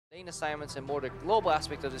main assignments and more the global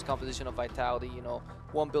aspect of this composition of Vitality, you know,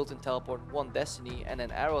 one built-in teleport, one Destiny, and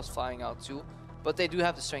then arrows flying out too. But they do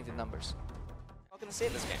have the strength in numbers. Not going to see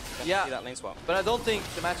it this game. Yeah, see that lane swap. But I don't think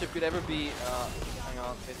the matchup could ever be, hang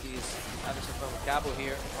on, Miffy's having some fun with Cabo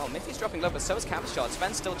here. Oh, Miffy's dropping low, but so is Campshot.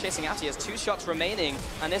 Sven's still chasing out. He has 2 shots remaining,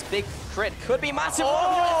 and this big crit could be massive.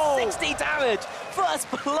 Oh! 60 damage!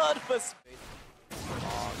 First blood for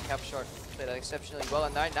Capshot played that exceptionally well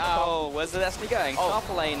at night now. Oh, where's the Destiny going? Top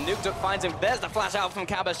lane, Nuke finds him. There's the flash out from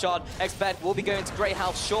Cabashot. Expect will be going to Grey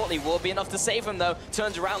Health shortly. Will be enough to save him though.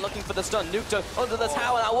 Turns around looking for the stun. Nuke under the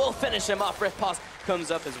tower. That will finish him off. Rift Pass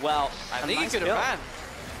comes up as well. I think he could have ran.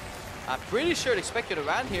 I'm pretty sure Expect could have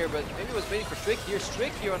ran here, but maybe he was waiting for Strick here.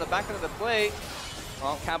 Strick here on the back end of the play.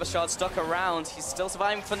 Well, Cabashot stuck around. He's still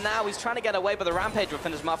surviving for now. He's trying to get away, but the Rampage will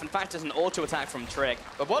finish him off. In fact, it's an auto attack from Trick.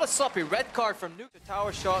 But what a sloppy red card from Nuke. The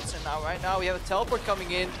tower shots, and now right now we have a teleport coming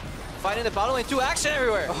in. Finding the bottom lane, 2 action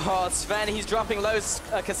everywhere. Oh, Sven, he's dropping lows.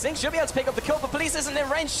 Kasing should be able to pick up the kill, but Police isn't in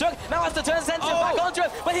range. Shook now has to turn attention back onto him,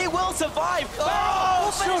 but he will survive. Oh,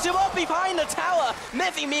 will finish him up behind the tower.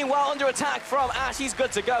 Miffy, meanwhile, under attack from Ash. He's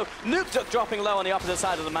good to go. Nuke dropping low on the opposite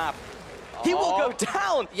side of the map. He will go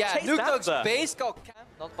down. Yeah, Nuke base got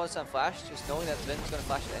not punch and flash, just knowing that Sven's going to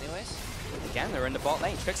flash it anyways. Again, they're in the bot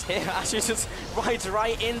lane. Trick's here. Actually just rides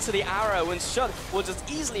right into the arrow, and Shug will just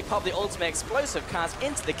easily pop the ultimate explosive cast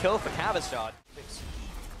into the kill for Cabashot.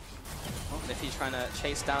 Oh, Miffy trying to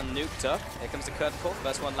chase down Nuke Duck. Here comes the curve call.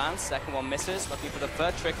 First one lands, second one misses. Looking for the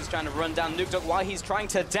third. Trick is trying to run down Nuke Duck while he's trying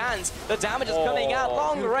to dance. The damage is coming out.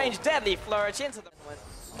 Long range, deadly flourish into the...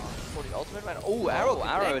 For the ultimate right now. Oh,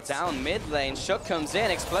 arrow down mid lane. Shook comes in,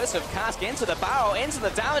 explosive cask into the barrel, into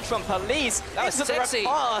the damage from Police. That was sexy.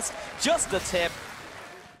 Pass, just the tip.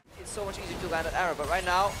 It's so much easier to land an arrow, but right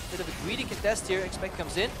now, a bit of a greedy contest here. Expect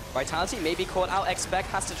comes in. Vitality may be caught out. Expect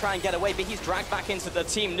has to try and get away, but he's dragged back into the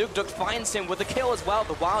team. Nuke Duck finds him with the kill as well.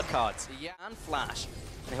 The wild cards. Yeah. And flash.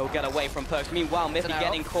 And he'll get away from Perks. Meanwhile, Miffy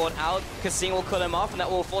getting caught out. Kasing will cut him off, and that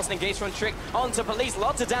will force an engage from Trick onto Police.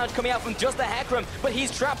 Lots of damage coming out from just the Hecarim, but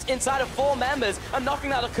he's trapped inside of 4 members, and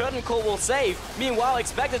knocking out a curtain call will save. Meanwhile,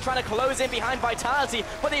 Expect is trying to close in behind Vitality,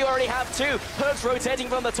 but they already have 2. Perks rotating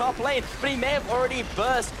from the top lane, but he may have already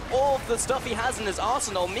burst all of the stuff he has in his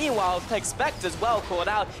arsenal. Meanwhile, Expect as well caught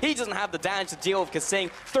out. He doesn't have the damage to deal with Kasing.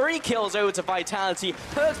 3 kills over to Vitality.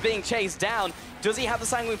 Perks being chased down. Does he have the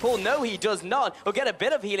Sanguine Pool? No, he does not. He'll get a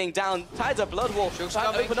bit of healing down. Tides a Blood Wall. Trying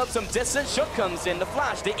to open up some distance. Shook comes in. The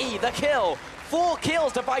flash, the E, the kill. 4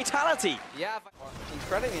 kills to Vitality. Yeah.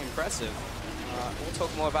 Incredibly impressive. We'll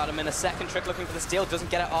talk more about him in a second. Trick looking for the steal. Doesn't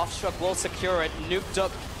get it off. Shook will secure it. Nuke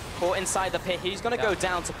Duck caught inside the pit. He's going to go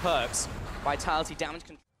down to Perks. Vitality damage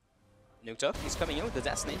control. Nuked up, he's coming in with the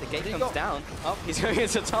Destiny, the gate comes down. Oh, he's going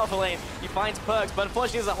into top lane. He finds Perks, but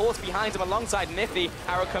unfortunately there's a horse behind him alongside Miffy.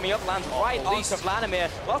 Arrow coming up, lands right onto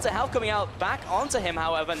Vladimir. Lots of health coming out back onto him,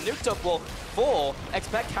 however. Nuked up will fall.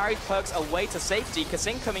 Expect carried Perks away to safety.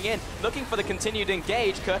 Kasing coming in, looking for the continued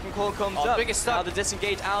engage. Curtain call comes up. Now the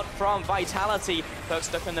disengage out from Vitality. Perks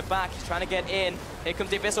stuck in the back, he's trying to get in. Here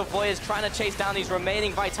comes the Abyssal Voyage trying to chase down these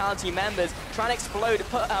remaining Vitality members, trying to explode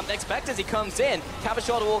Expect as he comes in.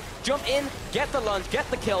 Cabashot will jump in, get the lunge, get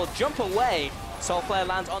the kill, jump away. Soul Flare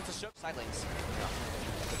lands onto Shook. Side lanes.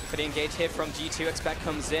 Pretty engage here from G2. Expect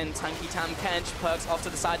comes in. Tanky Tam Kench. Perks off to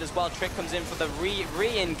the side as well. Trick comes in for the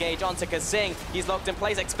re-engage onto Kasing. He's locked in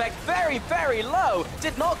place. Expect very, very low.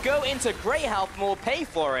 Did not go into Grey Health. More pay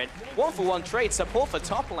for it. 1-for-1 trade. Support for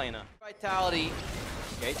top laner. Vitality.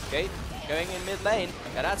 Gate. Going in mid lane.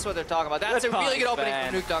 Yeah, that's what they're talking about. That's a really good opening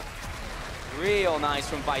from Nuke Duck. Real nice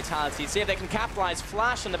from Vitality. See if they can capitalize.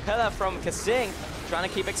 Flash on the pillar from Kasing. Trying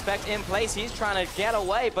to keep Expect in place. He's trying to get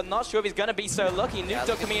away, but not sure if he's going to be so lucky. Nuke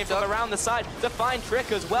Duck coming in from around the side to find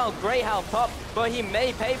Trick as well. Grey Health pop, but he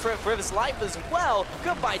may pay for it for his life as well.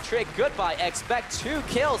 Goodbye Trick, goodbye Expect. 2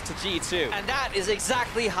 kills to G2. And that is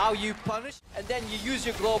exactly how you punish. And then you use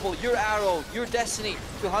your global, your arrow, your Destiny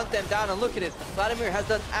to hunt them down. And look at it. Vladimir has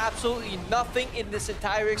done absolutely nothing in this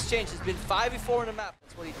entire exchange. It's been 5v4 on the map.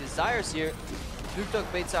 That's what he desires here. Nuke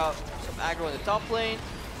Duck baits out some aggro in the top lane.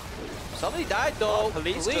 Somebody died though.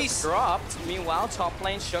 Police just dropped. Meanwhile, top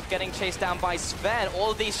lane, Shook getting chased down by Sven.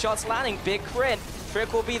 All of these shots landing, big crit.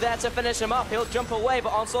 Trick will be there to finish him up. He'll jump away,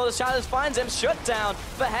 but Onslaught of Shadows finds him. Shut down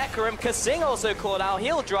for Hecarim. Kasing also caught out.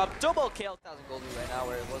 He'll drop. Double kill. 1,000 gold right now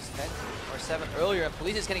where it was 10 or 7 earlier. And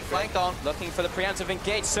Police is getting flanked on. Looking for the preemptive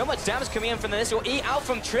engage. So much damage coming in from the initial E out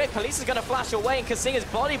from Trick. Police is going to flash away, and Kasing is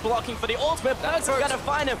body blocking for the ultimate. Perks is going to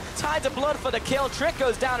find him. Tied to blood for the kill. Trick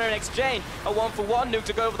goes down in exchange. A 1-for-1. Nuke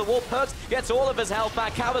to go over the wall. Perks gets all of his health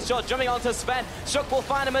back. Cabashot jumping onto Sven. Shook will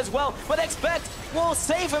find him as well, but Expect will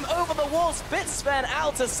save him over the wall. Spits Sven Sven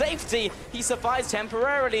out to safety. He survives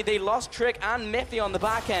temporarily. They lost Trick and Miffy on the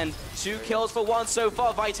back end. 2 kills for 1 so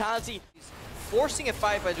far. Vitality forcing a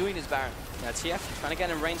fight by doing his Baron. Yeah, TF trying to get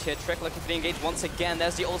in range here. Trick looking for the engage once again.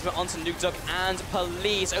 There's the ultimate onto Nukeduck and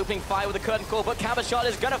Police. Opening fire with a curtain call, but Cabashot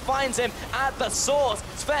is going to find him at the source.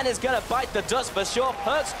 Sven is going to bite the dust for sure.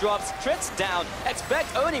 Perks drops, Trick's down.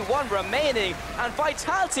 Expect only 1 remaining. And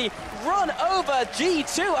Vitality run over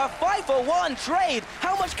G2. A 5-for-1 trade.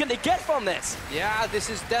 How much can they get from this? Yeah, this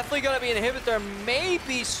is definitely going to be an inhibitor.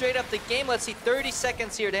 Maybe straight up the game. Let's see, 30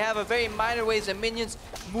 seconds here. They have a very minor ways and minions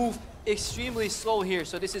move extremely slow here,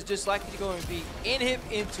 so this is just likely going to be inhib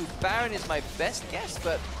into Baron is my best guess,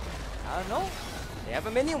 but I don't know. They have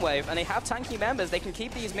a minion wave and they have tanky members. They can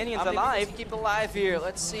keep these minions How many alive. minions can keep alive here?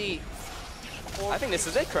 Let's see. I think this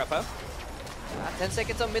is it, Crepper. 10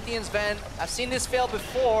 seconds on Mithy and Sven. I've seen this fail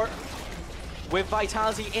before. With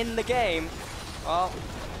Vitality in the game, well,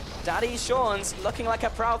 Daddy Sean's looking like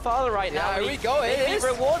a proud father right now. Here we go, it is.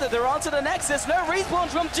 Rewarded, they're onto the Nexus. No respawns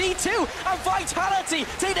from G2, and Vitality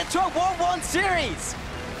take it to a 1-1 series.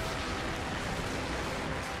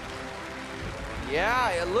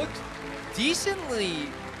 Yeah, it looked decently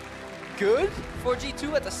good for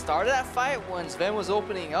G2 at the start of that fight when Sven was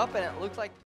opening up, and it looked like